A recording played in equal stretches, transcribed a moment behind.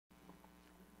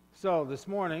So this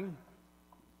morning,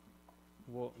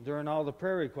 during all the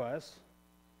prayer requests,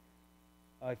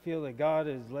 I feel that God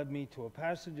has led me to a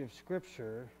passage of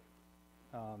Scripture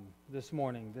this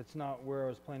morning that's not where I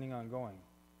was planning on going.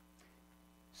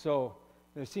 So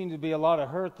there seems to be a lot of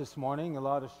hurt this morning, a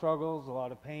lot of struggles, a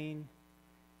lot of pain.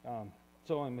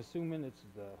 So I'm assuming it's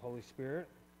the Holy Spirit.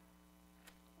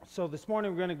 So this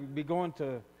morning we're going to be going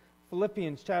to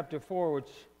Philippians chapter 4, which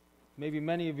maybe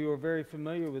many of you are very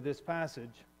familiar with this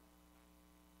passage.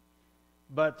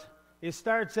 But it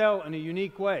starts out in a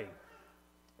unique way,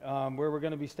 where we're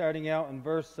going to be starting out in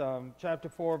chapter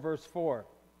 4, verse 4.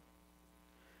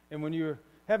 And when you're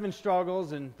having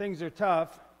struggles and things are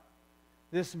tough,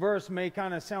 this verse may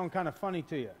sound kind of funny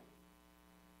to you.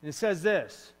 And it says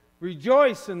this: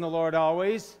 "Rejoice in the Lord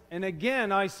always, and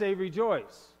again I say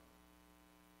rejoice."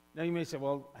 Now you may say,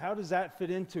 well, how does that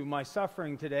fit into my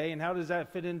suffering today, and how does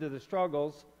that fit into the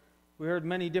struggles? We heard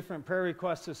many different prayer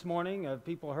requests this morning of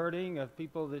people hurting, of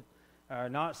people that are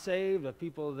not saved, of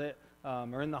people that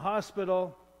are in the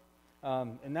hospital.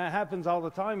 And that happens all the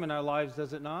time in our lives,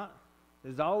 does it not?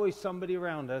 There's always somebody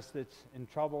around us that's in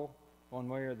trouble one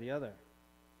way or the other.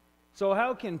 So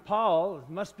how can Paul, it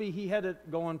must be he had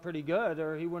it going pretty good,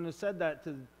 or he wouldn't have said that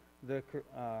to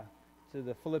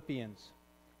the Philippians.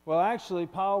 Well, actually,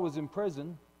 Paul was in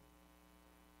prison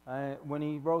when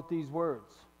he wrote these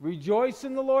words. "Rejoice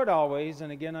in the Lord always,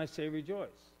 and again I say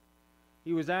rejoice."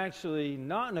 He was actually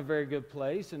not in a very good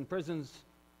place, and prisons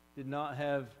did not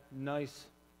have nice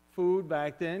food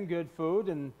back then, good food,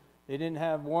 and they didn't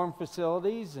have warm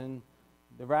facilities, and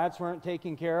the rats weren't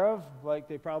taken care of like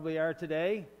they probably are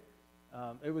today.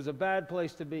 It was a bad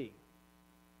place to be.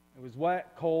 It was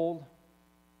wet, cold,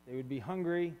 they would be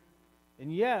hungry,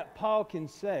 and yet Paul can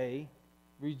say,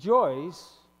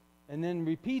 "Rejoice," and then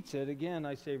repeats it, "Again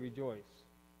I say rejoice."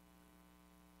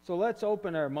 So let's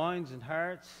open our minds and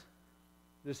hearts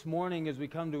this morning as we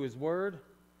come to His Word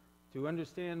to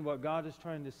understand what God is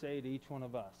trying to say to each one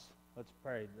of us. Let's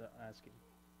pray, ask Him.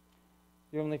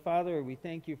 Dear Heavenly Father, we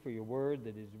thank You for Your Word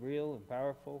that is real and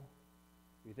powerful.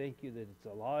 We thank You that it's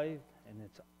alive and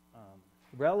it's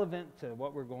relevant to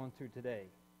what we're going through today,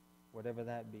 whatever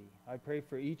that be. I pray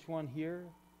for each one here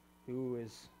who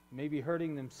is maybe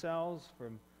hurting themselves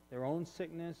from their own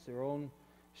sickness, their own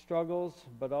struggles,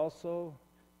 but also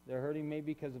they're hurting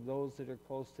maybe because of those that are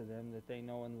close to them that they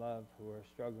know and love who are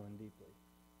struggling deeply.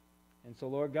 And so,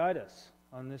 Lord, guide us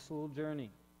on this little journey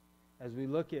as we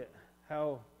look at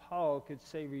how Paul could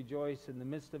say rejoice in the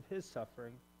midst of his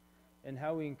suffering, and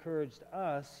how he encouraged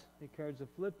the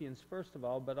Philippians first of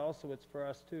all, but also it's for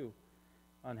us too,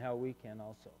 on how we can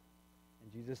also.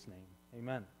 In Jesus' name,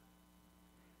 amen.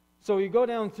 So you go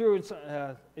down through,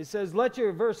 it says,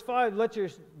 verse 5, "Let your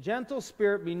gentle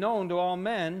spirit be known to all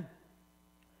men.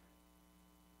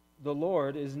 The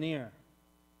Lord is near."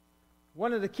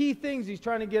 One of the key things he's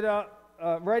trying to get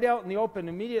right out in the open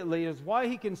immediately is why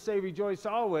he can say rejoice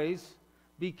always,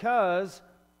 because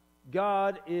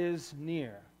God is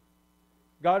near.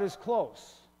 God is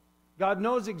close. God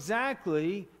knows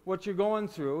exactly what you're going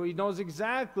through. He knows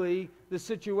exactly the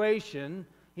situation.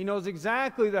 He knows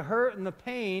exactly the hurt and the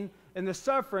pain and the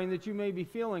suffering that you may be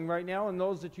feeling right now and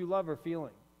those that you love are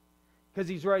feeling, because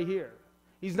He's right here.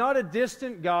 He's not a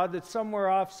distant God that's somewhere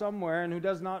off somewhere and who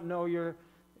does not know your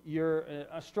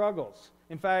struggles.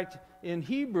 In fact, in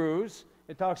Hebrews,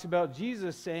 it talks about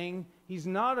Jesus saying He's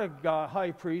not a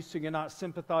high priest who cannot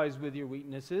sympathize with your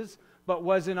weaknesses, but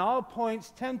was in all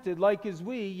points tempted like as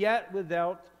we, yet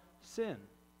without sin.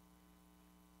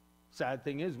 Sad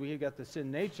thing is, we have got the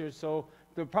sin nature, so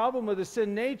the problem with the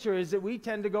sin nature is that we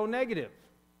tend to go negative.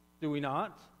 Do we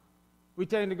not? We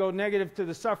tend to go negative to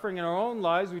the suffering in our own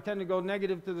lives. We tend to go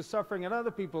negative to the suffering in other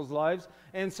people's lives.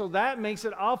 And so that makes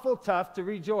it awful tough to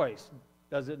rejoice,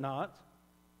 does it not?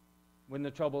 When the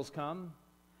troubles come.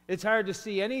 It's hard to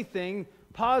see anything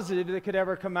positive that could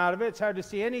ever come out of it. It's hard to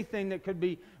see anything that could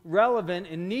be relevant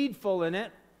and needful in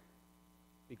it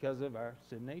because of our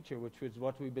sin nature, which was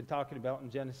what we've been talking about in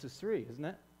Genesis 3, isn't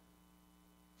it?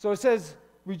 So it says,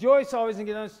 "Rejoice always, and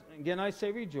again I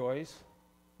say rejoice.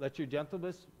 Let your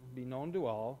gentleness be known to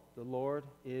all. The Lord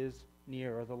is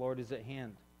near," or the Lord is at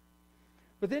hand.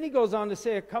 But then he goes on to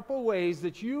say a couple ways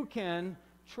that you can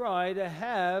try to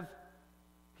have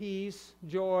peace,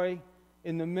 joy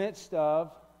in the midst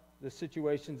of the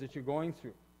situations that you're going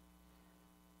through.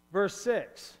 Verse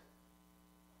 6,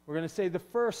 we're going to say the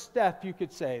first step, you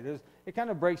could say. It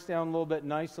kind of breaks down a little bit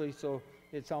nicely, so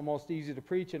it's almost easy to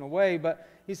preach in a way. But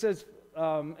he says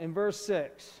in verse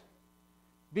 6,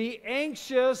 "Be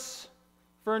anxious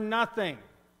for nothing,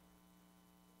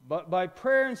 but by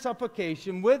prayer and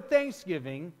supplication with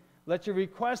thanksgiving, Let your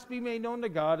requests be made known to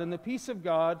God, and the peace of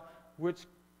God, which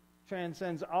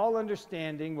transcends all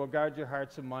understanding, will guard your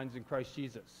hearts and minds in Christ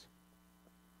Jesus.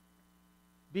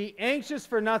 Be anxious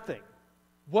for nothing.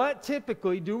 What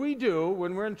typically do we do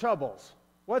when we're in troubles?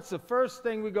 What's the first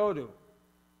thing we go to?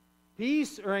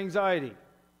 Peace or anxiety?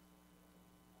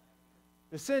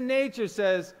 The sin nature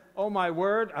says, oh my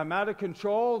word, I'm out of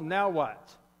control, now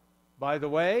what? By the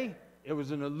way, it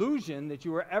was an illusion that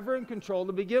you were ever in control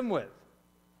to begin with.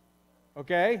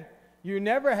 Okay? You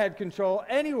never had control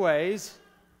anyways,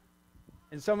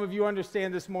 and some of you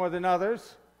understand this more than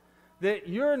others, that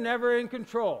you're never in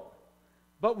control.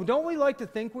 But don't we like to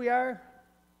think we are?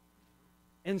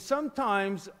 And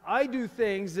sometimes I do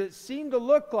things that seem to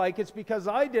look like it's because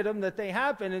I did them that they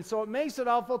happen, and so it makes it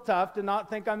awful tough to not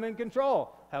think I'm in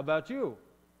control. How about you?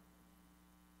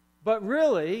 But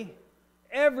really,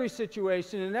 every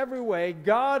situation, in every way,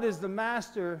 God is the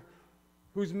master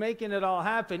who's making it all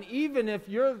happen, even if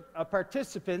you're a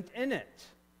participant in it.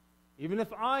 Even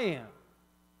if I am.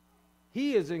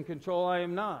 He is in control, I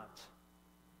am not.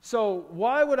 So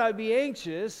why would I be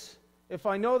anxious if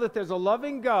I know that there's a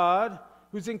loving God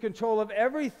who's in control of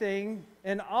everything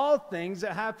and all things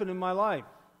that happen in my life?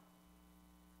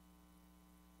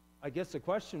 I guess the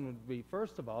question would be,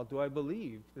 first of all, do I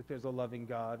believe that there's a loving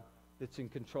God that's in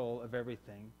control of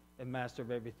everything and master of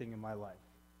everything in my life?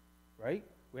 Right?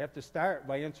 We have to start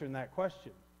by answering that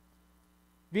question.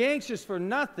 Be anxious for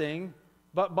nothing,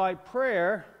 but by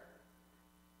prayer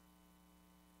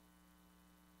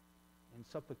and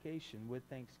supplication with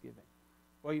thanksgiving.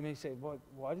 Well, you may say, well,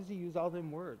 why does he use all them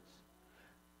words?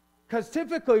 Because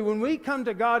typically when we come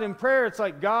to God in prayer, it's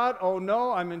like, God, oh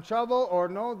no, I'm in trouble, or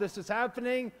no, this is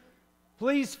happening.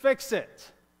 Please fix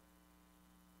it.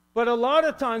 But a lot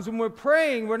of times when we're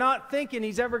praying, we're not thinking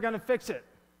he's ever going to fix it.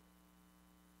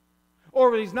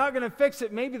 Or he's not going to fix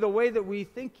it maybe the way that we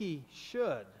think he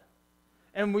should.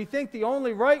 And we think the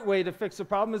only right way to fix the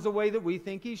problem is the way that we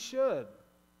think he should.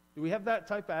 Do we have that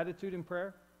type of attitude in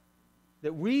prayer?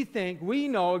 That we think we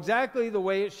know exactly the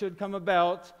way it should come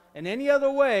about, and any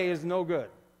other way is no good.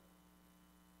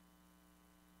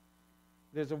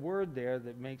 There's a word there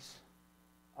that makes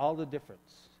all the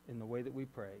difference in the way that we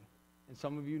pray. And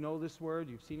some of you know this word,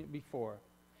 you've seen it before.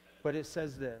 But it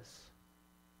says this,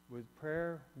 with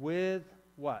prayer, with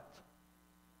what?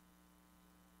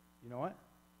 You know what?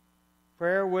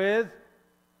 Prayer with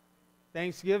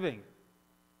thanksgiving.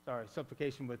 Sorry,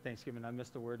 supplication with thanksgiving. I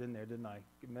missed a word in there, didn't I?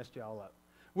 It messed you all up.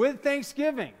 With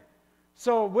thanksgiving.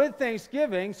 So with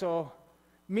thanksgiving,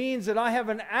 means that I have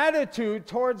an attitude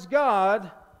towards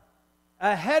God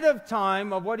ahead of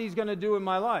time of what he's going to do in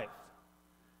my life.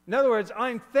 In other words,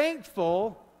 I'm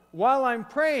thankful while I'm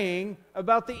praying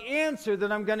about the answer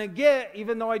that I'm going to get,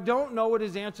 even though I don't know what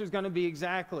his answer is going to be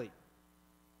exactly.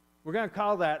 We're going to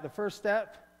call that the first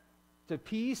step to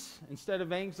peace instead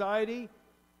of anxiety,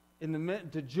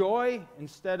 to joy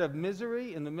instead of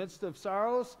misery in the midst of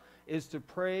sorrows, is to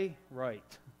pray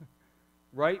right.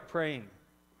 Right praying.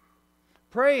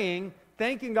 Praying,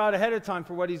 thanking God ahead of time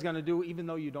for what he's going to do, even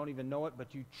though you don't even know it,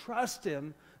 but you trust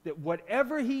him that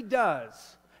whatever he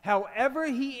does, however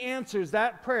he answers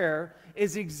that prayer,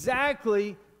 is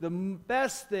exactly the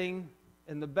best thing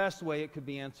and the best way it could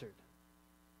be answered.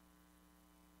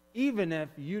 Even if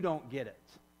you don't get it.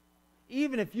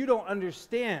 Even if you don't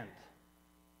understand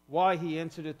why he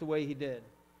answered it the way he did.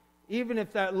 Even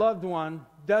if that loved one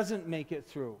doesn't make it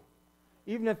through.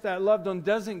 Even if that loved one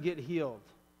doesn't get healed.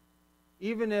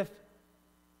 Even if.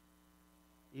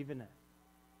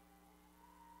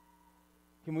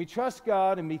 Can we trust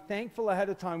God and be thankful ahead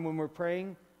of time when we're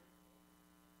praying?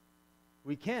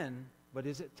 We can, but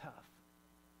is it tough?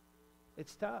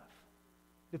 It's tough.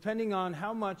 Depending on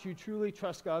how much you truly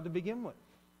trust God to begin with.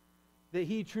 That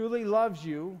he truly loves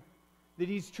you, that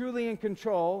he's truly in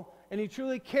control, and he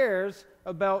truly cares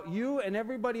about you and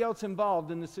everybody else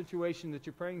involved in the situation that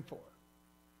you're praying for.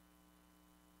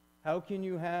 How can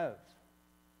you have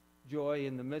joy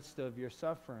in the midst of your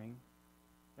suffering?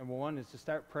 Number one is to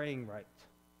start praying right.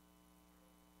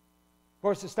 Of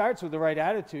course, it starts with the right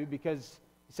attitude, because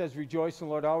it says rejoice in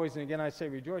the Lord always, and again I say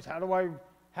rejoice. How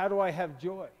do I have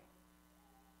joy?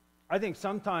 I think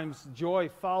sometimes joy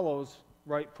follows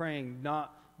right praying,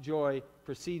 not joy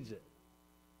precedes it.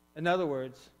 In other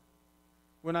words,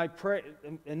 when I pray,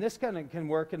 and this kind of can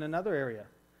work in another area.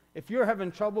 If you're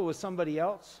having trouble with somebody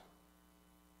else,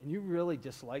 and you really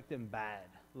dislike them bad,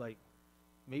 like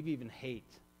maybe even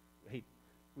hate,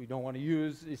 we don't want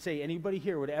to say anybody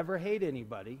here would ever hate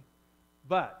anybody,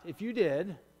 but if you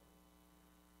did,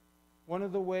 one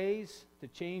of the ways to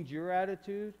change your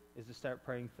attitude is to start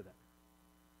praying for them.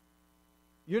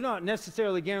 You're not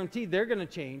necessarily guaranteed they're going to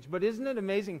change, but isn't it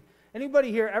amazing?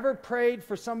 Anybody here ever prayed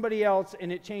for somebody else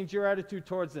and it changed your attitude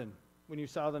towards them when you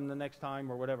saw them the next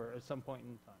time or whatever, at some point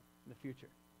in time in the future?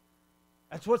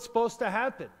 That's what's supposed to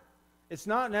happen. It's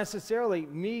not necessarily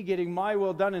me getting my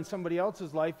will done in somebody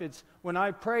else's life. It's when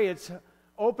I pray, it's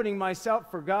opening myself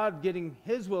for God getting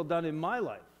His will done in my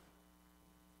life,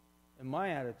 in my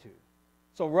attitude.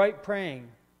 So right praying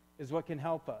is what can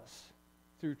help us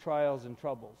through trials and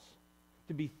troubles.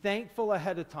 To be thankful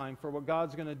ahead of time for what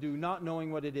God's going to do, not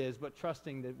knowing what it is, but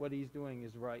trusting that what He's doing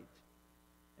is right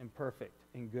and perfect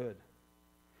and good.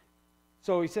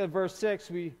 So he said, verse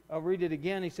 6, I'll read it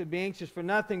again. He said, be anxious for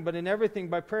nothing, but in everything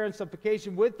by prayer and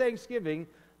supplication with thanksgiving,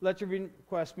 let your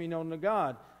request be known to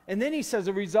God. And then he says,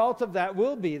 a result of that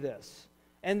will be this.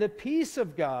 And the peace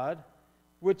of God,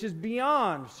 which is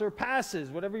beyond,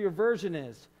 surpasses, whatever your version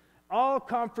is, all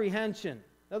comprehension.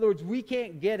 In other words, we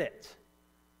can't get it.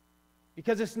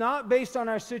 Because it's not based on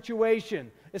our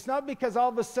situation. It's not because all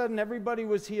of a sudden everybody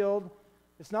was healed.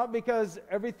 It's not because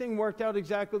everything worked out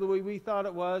exactly the way we thought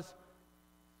it was.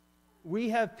 We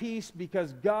have peace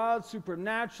because God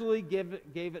supernaturally gave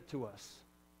it to us.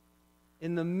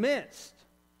 In the midst,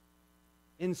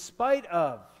 in spite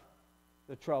of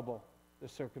the trouble, the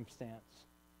circumstance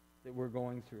that we're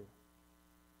going through.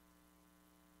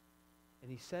 And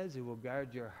he says it will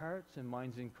guard your hearts and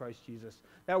minds in Christ Jesus.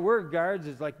 That word guards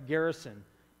is like garrison.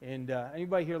 And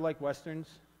anybody here like Westerns?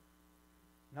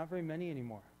 Not very many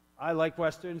anymore. I like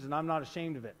Westerns and I'm not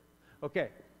ashamed of it. Okay.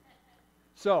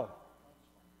 So,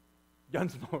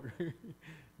 Gunsmoke,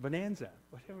 Bonanza,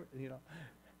 whatever, you know.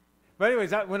 But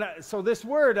anyways, so this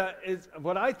word is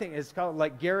what I think is called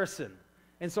like garrison.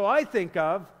 And so I think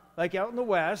of, like out in the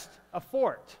West, a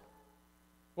fort.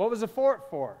 What was a fort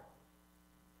for?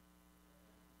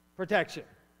 Protection,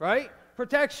 right?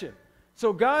 Protection.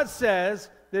 So God says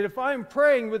that if I'm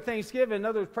praying with thanksgiving, in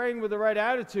other words, praying with the right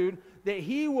attitude, that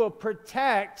He will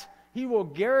protect, He will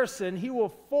garrison, He will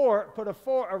put a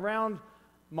fort around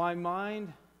my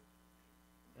mind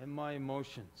and my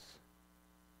emotions.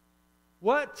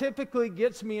 What typically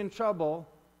gets me in trouble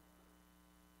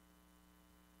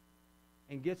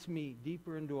and gets me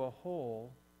deeper into a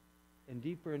hole and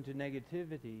deeper into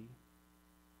negativity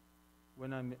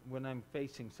when I'm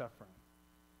facing suffering?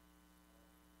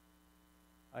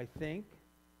 I think,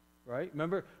 right?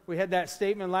 Remember, we had that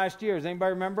statement last year. Does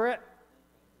anybody remember it?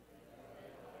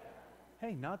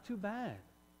 Hey, not too bad.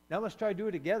 Now let's try to do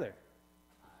it together.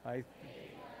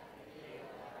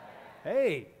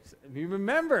 Hey, you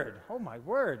remembered. Oh, my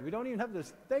word. We don't even have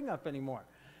this thing up anymore.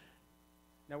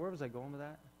 Now, where was I going with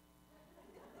that?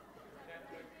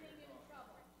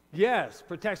 Yes,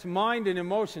 protects mind and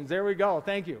emotions. There we go.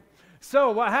 Thank you. So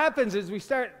what happens is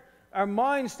our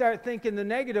minds start thinking the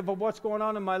negative of what's going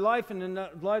on in my life and in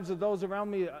the lives of those around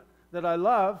me that I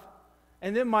love.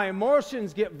 And then my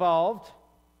emotions get involved.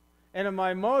 And if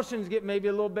my emotions get maybe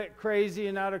a little bit crazy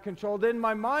and out of control, then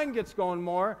my mind gets going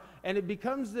more, and it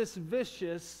becomes this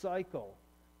vicious cycle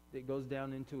that goes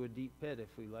down into a deep pit if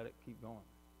we let it keep going.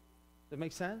 Does that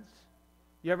make sense?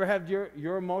 You ever have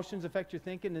your emotions affect your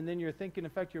thinking, and then your thinking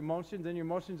affect your emotions, then your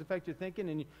emotions affect your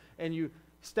thinking, and you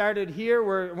started here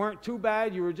where it weren't too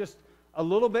bad, you were just a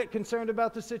little bit concerned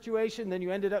about the situation, then you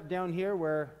ended up down here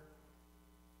where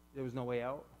there was no way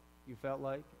out, you felt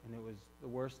like, and it was the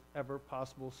worst ever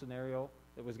possible scenario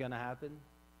that was going to happen?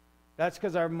 That's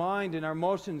because our mind and our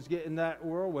emotions get in that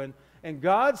whirlwind. And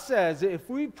God says that if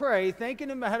we pray, thanking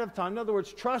Him ahead of time, in other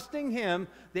words, trusting Him,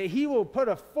 that He will put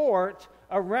a fort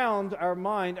around our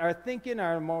mind, our thinking,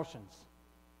 our emotions.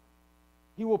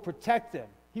 He will protect them.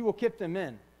 He will keep them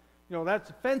in. You know,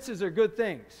 fences are good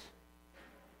things.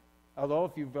 Although,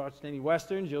 if you've watched any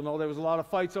Westerns, you'll know there was a lot of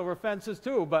fights over fences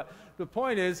too. But the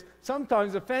point is,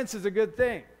 sometimes a fence is a good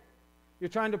thing. You're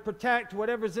trying to protect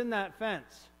whatever's in that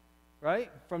fence,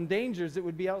 right? From dangers that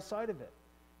would be outside of it.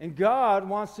 And God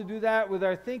wants to do that with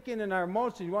our thinking and our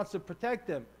emotions. He wants to protect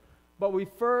them. But we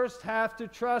first have to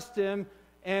trust Him.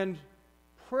 And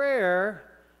prayer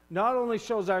not only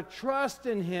shows our trust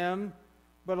in Him,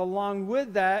 but along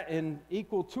with that, and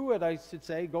equal to it, I should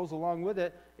say, goes along with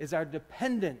it, is our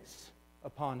dependence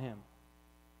upon Him.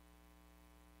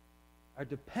 Our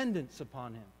dependence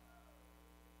upon Him.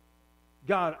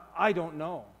 God, I don't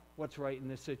know what's right in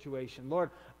this situation.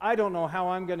 Lord, I don't know how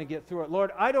I'm going to get through it.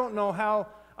 Lord, I don't know how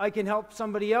I can help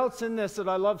somebody else in this that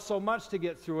I love so much to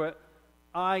get through it.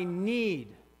 I need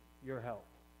your help.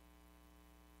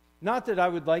 Not that I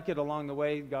would like it along the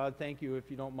way. God, thank you if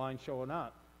you don't mind showing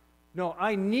up. No,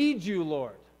 I need you,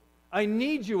 Lord. I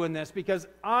need you in this because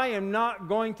I am not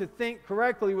going to think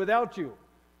correctly without you.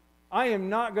 I am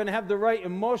not going to have the right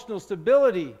emotional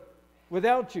stability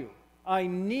without you. I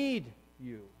need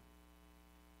you.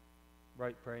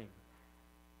 Right praying.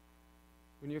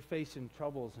 When you're facing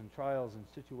troubles and trials and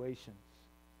situations,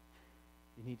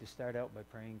 you need to start out by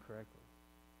praying correctly,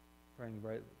 praying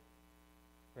rightly,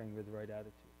 praying with the right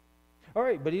attitude. All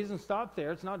right, but he doesn't stop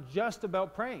there. It's not just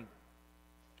about praying.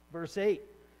 Verse 8,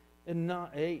 and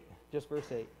not 8, just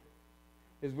verse 8,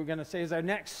 is we're going to say is our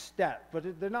next step.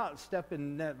 But they're not step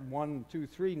in that 1, 2,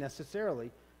 3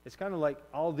 necessarily. It's kind of like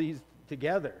all these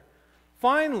together.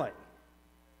 Finally,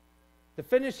 to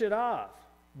finish it off,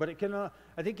 but it can, I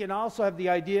think, can also have the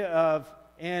idea of,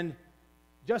 and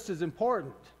just as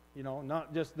important,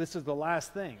 not just this is the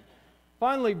last thing.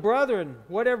 Finally, brethren,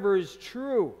 whatever is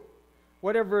true,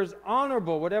 whatever is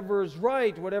honorable, whatever is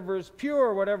right, whatever is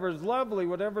pure, whatever is lovely,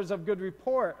 whatever is of good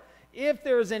report, if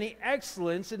there is any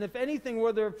excellence, and if anything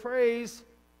worthy of praise,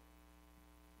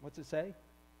 what's it say?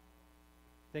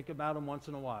 Think about them once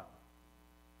in a while.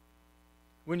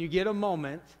 When you get a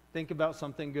moment, think about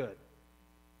something good.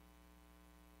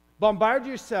 Bombard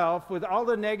yourself with all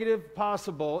the negative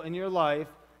possible in your life,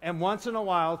 and once in a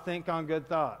while, think on good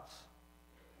thoughts.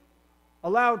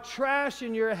 Allow trash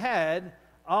in your head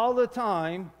all the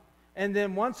time, and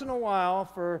then once in a while,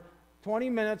 for 20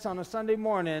 minutes on a Sunday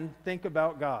morning, think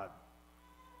about God.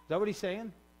 Is that what he's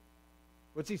saying?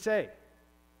 What's he say?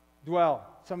 Dwell.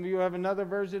 Some of you have another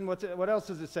version. What else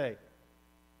does it say?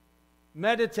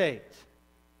 Meditate.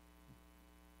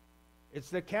 It's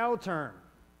the cow term.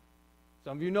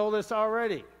 Some of you know this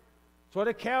already. It's what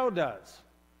a cow does.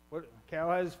 A cow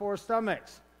has 4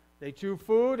 stomachs. They chew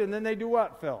food, and then they do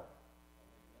what, Phil?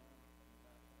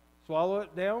 Swallow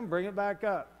it down, bring it back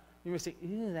up. You may say,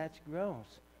 ew, that's gross.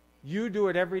 You do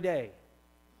it every day.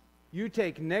 You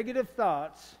take negative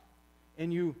thoughts,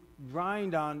 and you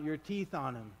grind on your teeth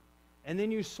on them. And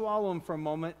then you swallow them for a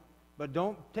moment, but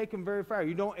don't take them very far.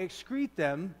 You don't excrete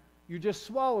them. You just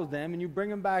swallow them, and you bring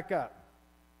them back up.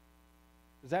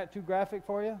 Is that too graphic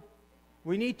for you?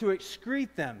 We need to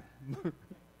excrete them.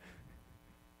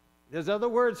 There's other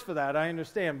words for that, I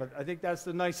understand, but I think that's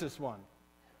the nicest one.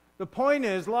 The point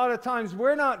is, a lot of times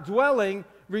we're not dwelling,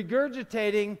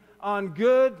 regurgitating on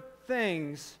good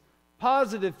things,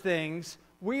 positive things.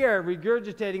 We are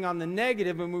regurgitating on the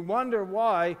negative, and we wonder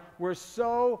why we're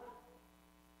so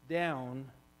down,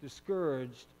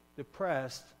 discouraged,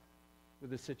 depressed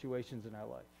with the situations in our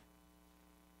life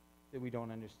that we don't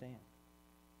understand.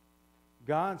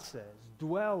 God says,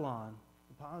 dwell on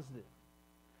the positive.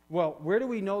 Well, where do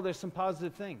we know there's some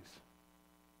positive things?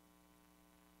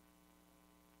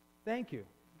 Thank you.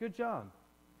 Good job.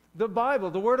 The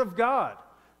Bible, the Word of God.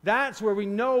 That's where we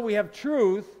know we have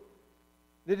truth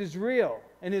that is real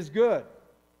and is good.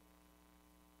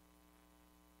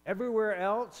 Everywhere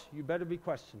else, you better be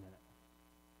questioning it.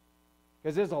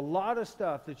 Because there's a lot of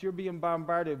stuff that you're being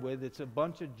bombarded with. It's a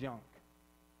bunch of junk.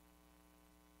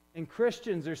 And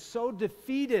Christians are so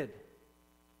defeated.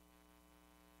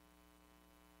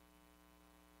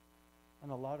 And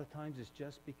a lot of times it's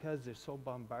just because they're so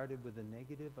bombarded with the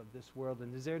negative of this world.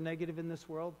 And is there negative in this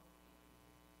world?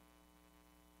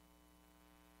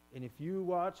 And if you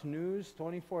watch news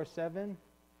 24/7,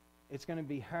 it's going to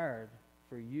be hard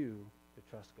for you to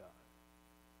trust God.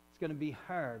 It's going to be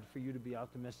hard for you to be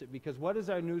optimistic, because what is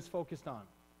our news focused on?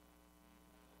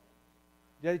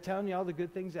 Did I tell you all the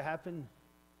good things that happen?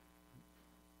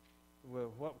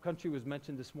 Well, what country was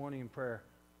mentioned this morning in prayer?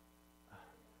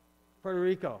 Puerto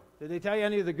Rico. Did they tell you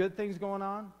any of the good things going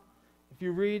on? If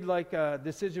you read like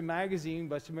Decision Magazine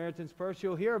by Samaritan's Purse,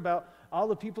 you'll hear about all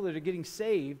the people that are getting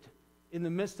saved in the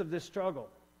midst of this struggle.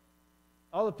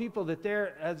 All the people that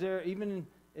they're even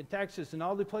in Texas and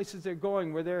all the places they're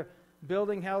going where they're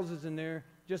building houses and they're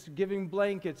just giving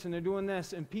blankets and they're doing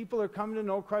this, and people are coming to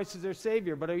know Christ as their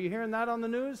Savior. But are you hearing that on the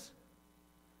news?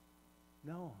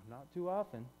 No, not too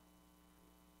often.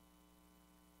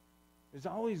 There's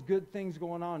always good things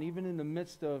going on, even in the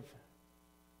midst of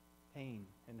pain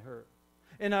and hurt.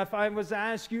 And if I was to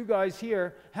ask you guys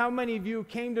here, how many of you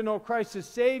came to know Christ as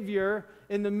Savior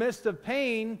in the midst of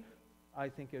pain? I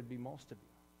think it would be most of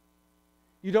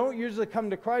you. You don't usually come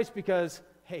to Christ because,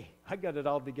 hey, I got it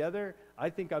all together. I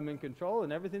think I'm in control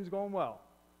and everything's going well.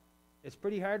 It's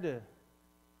pretty hard to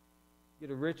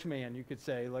get a rich man, you could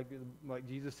say, like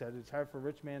Jesus said, it's hard for a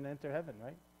rich man to enter heaven,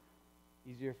 right?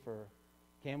 Easier for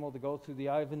camel to go through the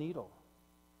eye of a needle.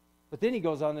 But then he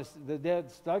goes on this, the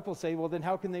disciples say, well, then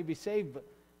how can they be saved?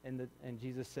 And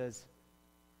Jesus says,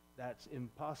 that's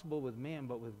impossible with man,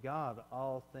 but with God,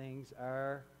 all things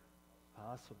are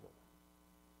possible.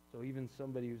 So even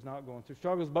somebody who's not going through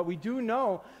struggles. But we do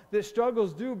know that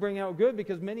struggles do bring out good,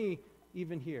 because many,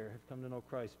 even here, have come to know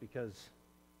Christ because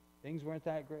things weren't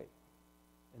that great.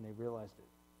 and they realized it.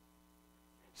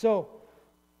 So,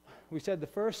 we said the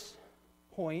first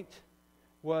point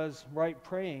was right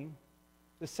praying.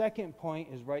 The second point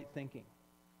is right thinking.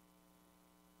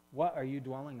 What are you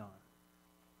dwelling on?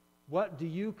 What do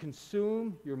you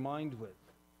consume your mind with?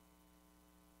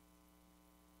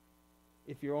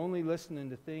 If you're only listening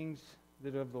to things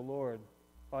that are of the Lord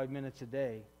 5 minutes a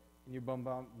day, and you're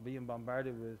being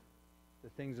bombarded with the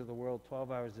things of the world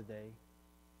 12 hours a day,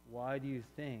 why do you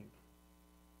think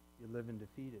you're living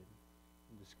defeated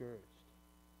and discouraged?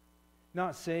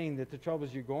 Not saying that the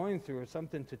troubles you're going through are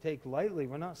something to take lightly.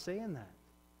 We're not saying that.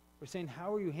 We're saying,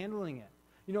 how are you handling it?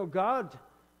 You know, God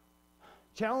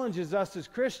challenges us as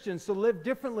Christians to live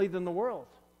differently than the world.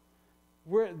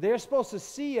 They're supposed to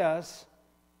see us,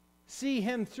 see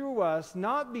Him through us,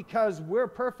 not because we're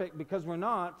perfect, because we're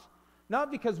not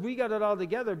because we got it all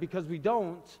together, because we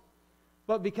don't,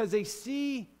 but because they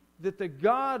see that the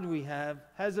God we have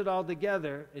has it all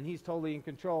together, and He's totally in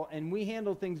control, and we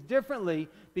handle things differently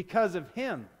because of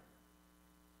Him.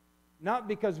 Not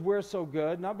because we're so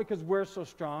good, not because we're so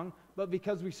strong, but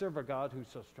because we serve a God who's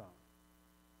so strong.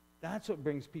 That's what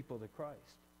brings people to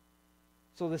Christ.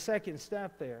 So the second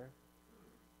step there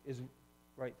is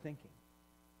right thinking.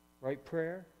 Right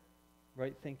prayer,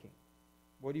 right thinking.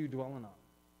 What are you dwelling on?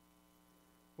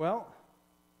 Well,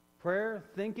 prayer,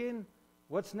 thinking,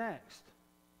 what's next?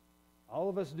 All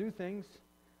of us do things.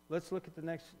 Let's look at the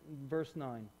next verse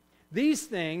 9. These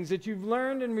things that you've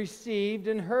learned and received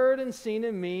and heard and seen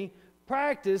in me,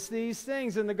 practice these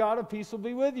things, and the God of peace will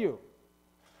be with you.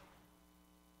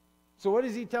 So what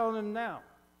is He telling them now?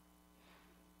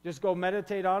 Just go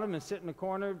meditate on them and sit in a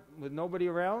corner with nobody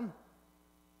around?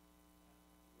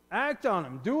 Act on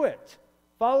them. Do it.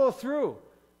 Follow through.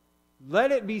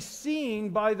 Let it be seen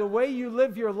by the way you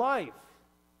live your life.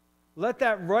 Let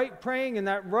that right praying and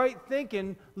that right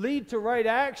thinking lead to right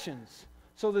actions,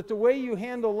 so that the way you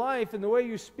handle life and the way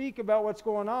you speak about what's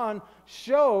going on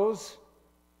shows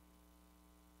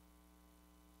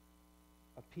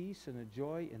a peace and a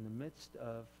joy in the midst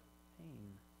of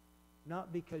pain.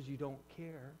 Not because you don't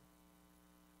care.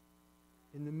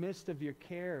 In the midst of your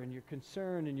care and your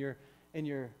concern and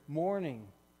your mourning,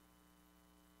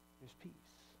 there's peace.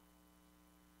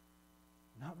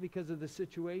 Not because of the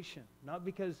situation. Not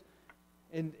because,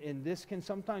 and this can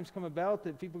sometimes come about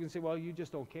that people can say, well, you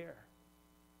just don't care.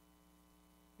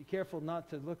 Be careful not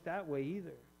to look that way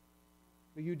either.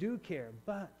 But you do care,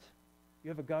 but you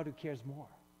have a God who cares more.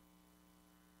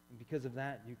 And because of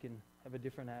that, you can have a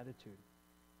different attitude.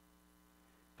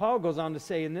 Paul goes on to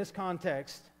say in this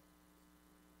context,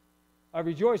 I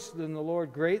rejoiced in the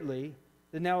Lord greatly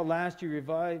that now at last you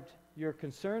revived your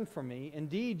concern for me.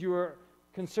 Indeed, you were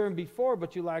concerned before,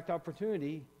 but you lacked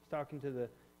opportunity. He's talking to the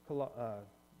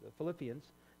Philippians.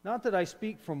 Not that I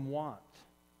speak from want,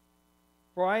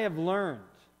 for I have learned,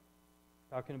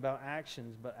 talking about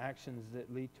actions, but actions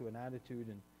that lead to an attitude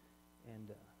and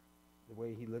the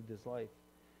way he lived his life.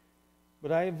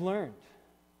 But I have learned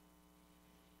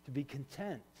to be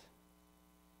content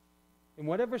in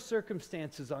whatever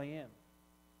circumstances I am.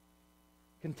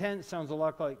 Content sounds a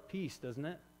lot like peace, doesn't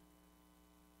it?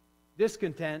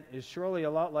 Discontent is surely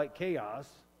a lot like chaos.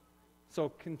 So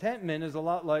contentment is a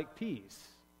lot like peace,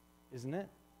 isn't it?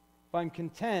 If I'm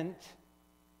content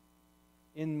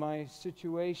in my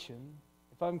situation,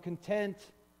 if I'm content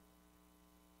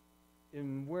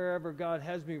in wherever God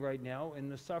has me right now, in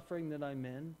the suffering that I'm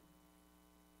in,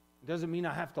 it doesn't mean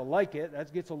I have to like it.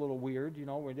 That gets a little weird, you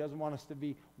know, where He doesn't want us to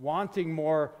be wanting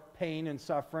more pain and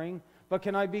suffering. But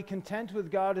can I be content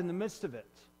with God in the midst of it?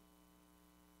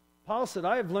 Paul said,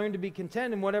 I have learned to be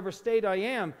content in whatever state I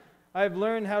am. I have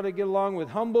learned how to get along with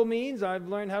humble means. I've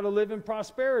learned how to live in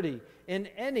prosperity. In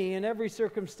any and every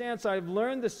circumstance, I've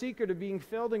learned the secret of being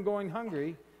filled and going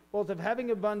hungry, both of having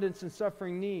abundance and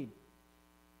suffering need.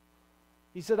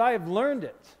 He said, I have learned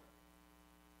it.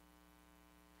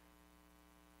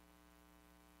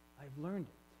 I've learned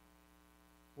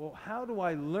it. Well, how do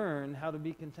I learn how to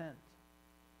be content?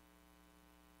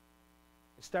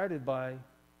 It started by a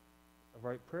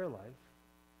right prayer life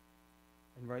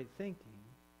and right thinking,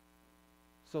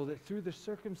 so that through the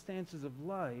circumstances of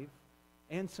life,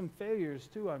 and some failures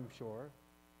too, I'm sure,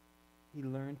 he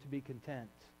learned to be content.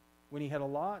 When he had a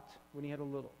lot, when he had a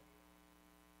little.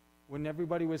 When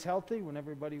everybody was healthy, when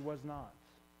everybody was not.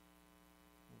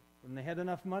 When they had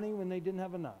enough money, when they didn't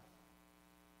have enough.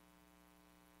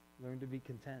 Learn to be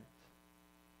content.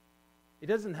 It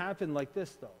doesn't happen like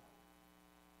this, though.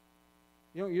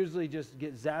 You don't usually just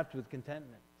get zapped with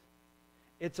contentment.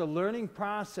 It's a learning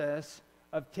process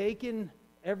of taking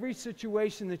every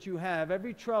situation that you have,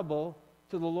 every trouble,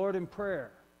 to the Lord in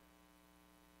prayer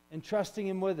and trusting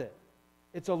Him with it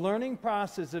It's a learning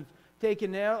process of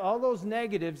taking all those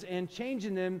negatives and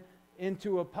changing them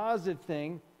into a positive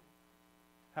thing,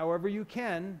 however you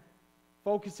can,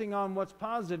 focusing on what's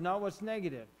positive, not what's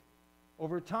negative.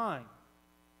 Over time,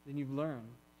 then you've learned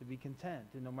to be content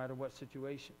in no matter what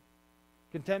situation.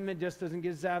 Contentment just doesn't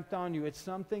get zapped on you. It's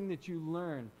something that you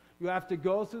learn. You have to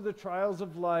go through the trials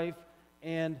of life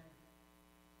and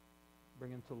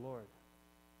bring them to the Lord,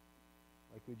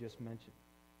 like we just mentioned.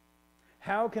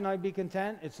 How can I be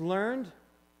content? It's learned.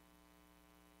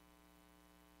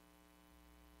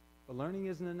 But learning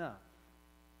isn't enough.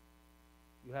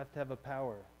 You have to have a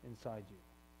power inside you.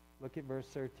 Look at verse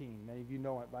 13. Many of you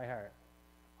know it by heart.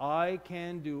 I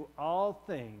can do all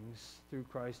things through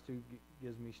Christ who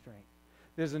gives me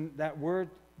strength. That word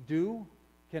do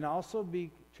can also be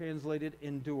translated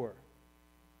endure.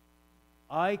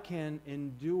 I can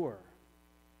endure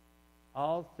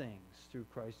all things through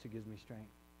Christ who gives me strength.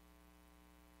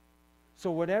 So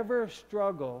whatever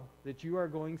struggle that you are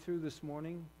going through this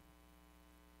morning,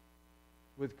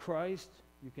 with Christ,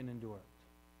 you can endure it.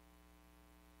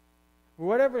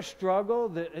 Whatever struggle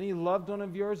that any loved one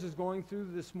of yours is going through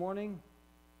this morning,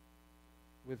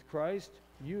 with Christ,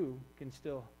 you can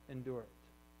still endure it.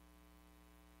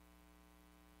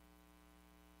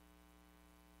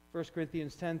 1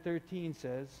 Corinthians 10:13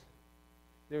 says,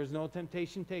 there is no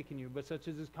temptation taken you, but such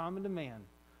as is common to man.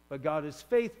 But God is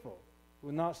faithful, who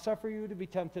will not suffer you to be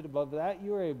tempted above that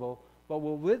you are able, but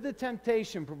will with the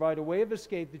temptation provide a way of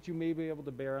escape that you may be able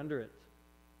to bear under it.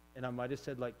 And I might have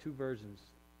said like 2 versions,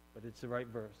 but it's the right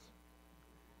verse.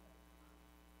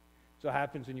 So it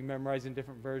happens when you memorize in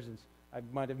different versions. I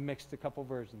might have mixed a couple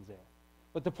versions there.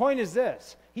 But the point is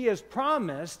this: He has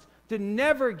promised to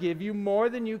never give you more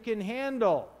than you can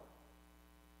handle.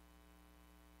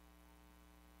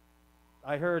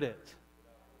 I heard it.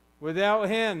 Without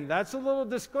Him. That's a little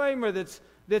disclaimer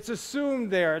that's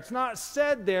assumed there. It's not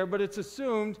said there, but it's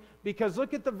assumed because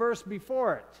look at the verse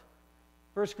before it.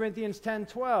 1 Corinthians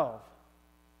 10:12.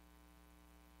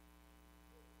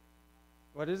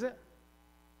 What is it?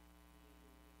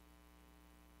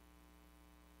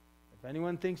 If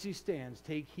anyone thinks he stands,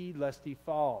 take heed lest he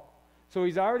fall. So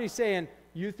he's already saying,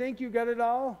 you think you got it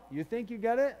all? You think you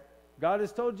got it? God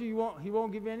has told you He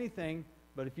won't give you anything.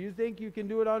 But if you think you can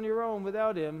do it on your own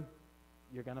without Him,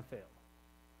 you're going to fail.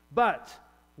 But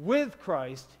with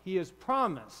Christ, He has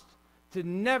promised to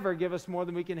never give us more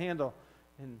than we can handle.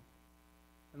 And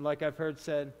like I've heard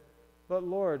said, but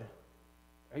Lord,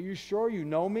 are you sure you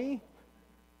know me?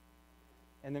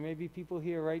 And there may be people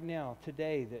here right now,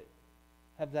 today, that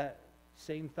have that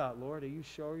same thought. Lord, are you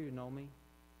sure you know me?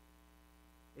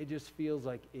 It just feels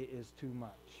like it is too much.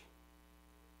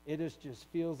 It just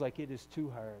feels like it is too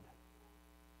hard.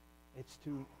 It's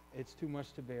too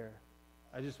much to bear.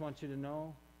 I just want you to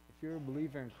know, if you're a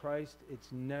believer in Christ,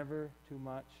 it's never too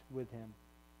much with Him.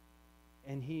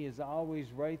 And He is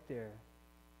always right there,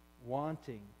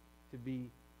 wanting to be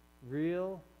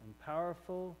real and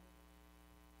powerful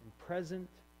and present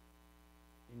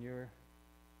in your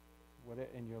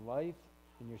life,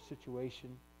 in your situation,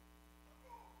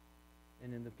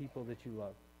 and in the people that you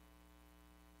love.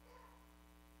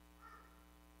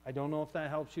 I don't know if that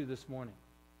helps you this morning,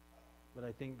 but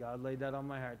I think God laid that on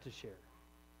my heart to share.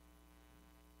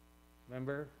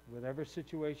 Remember, whatever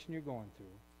situation you're going through,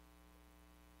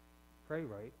 pray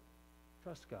right,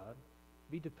 trust God,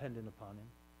 be dependent upon Him,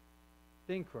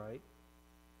 think right.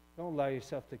 Don't allow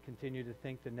yourself to continue to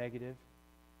think the negative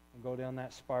and go down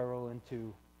that spiral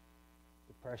into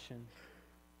depression,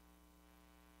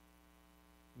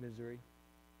 misery.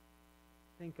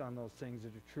 Think on those things that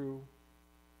are true.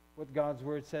 What God's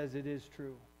Word says, it is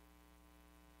true.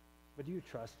 But do you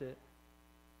trust it?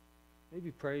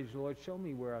 Maybe praise the Lord, show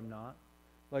me where I'm not.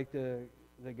 Like the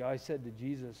guy said to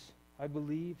Jesus, I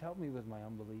believe, help me with my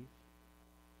unbelief.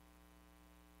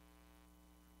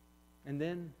 And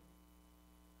then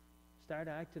start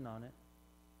acting on it,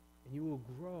 and you will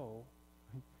grow.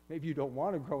 Maybe you don't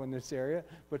want to grow in this area,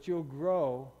 but you'll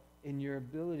grow in your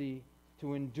ability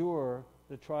to endure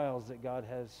the trials that God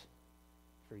has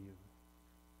for you.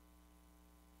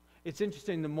 It's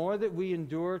interesting, the more that we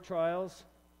endure trials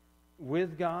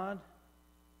with God,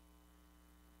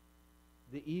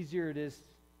 the easier it is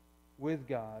with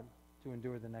God to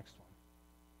endure the next one.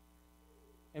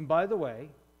 And by the way,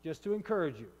 just to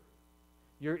encourage you,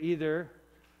 you're either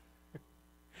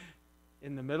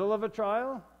in the middle of a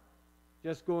trial,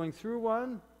 just going through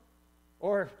one,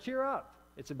 or cheer up.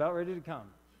 It's about ready to come.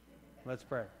 Let's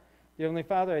pray. Dear Heavenly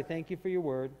Father, I thank you for your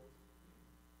word.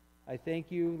 I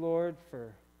thank you, Lord,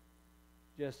 for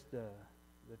just the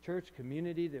church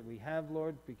community that we have,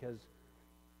 Lord, because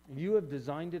you have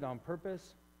designed it on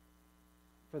purpose.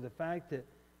 for the fact that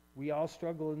we all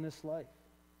struggle in this life.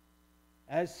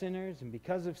 As sinners, and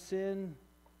because of sin,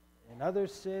 and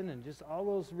others' sin, and just all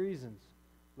those reasons,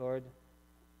 Lord,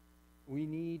 we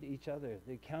need each other.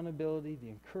 The accountability, the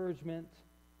encouragement.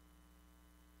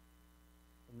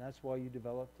 And that's why you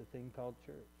developed a thing called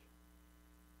church.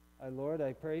 Lord,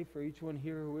 I pray for each one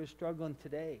here who is struggling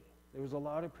today. There was a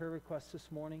lot of prayer requests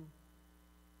this morning.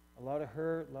 A lot of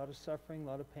hurt, a lot of suffering, a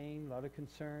lot of pain, a lot of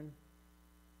concern.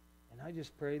 And I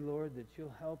just pray, Lord, that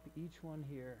you'll help each one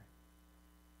here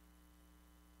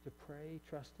to pray,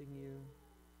 trusting you,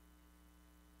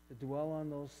 to dwell on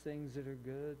those things that are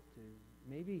good, to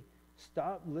maybe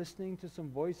stop listening to some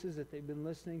voices that they've been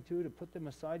listening to put them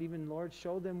aside. Even, Lord,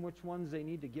 show them which ones they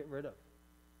need to get rid of.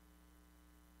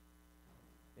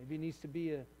 Maybe it needs to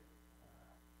be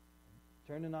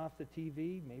turning off the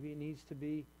TV. Maybe it needs to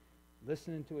be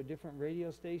listening to a different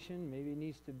radio station. Maybe it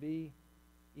needs to be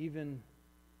even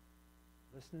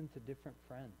listening to different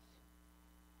friends.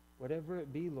 Whatever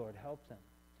it be, Lord, help them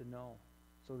to know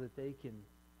so that they can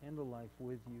handle life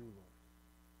with you, Lord.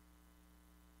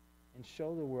 And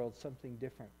show the world something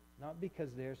different. Not because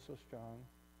they're so strong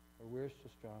or we're so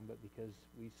strong, but because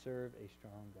we serve a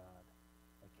strong God,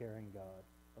 a caring God,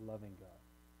 a loving God.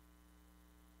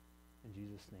 In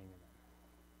Jesus' name, amen.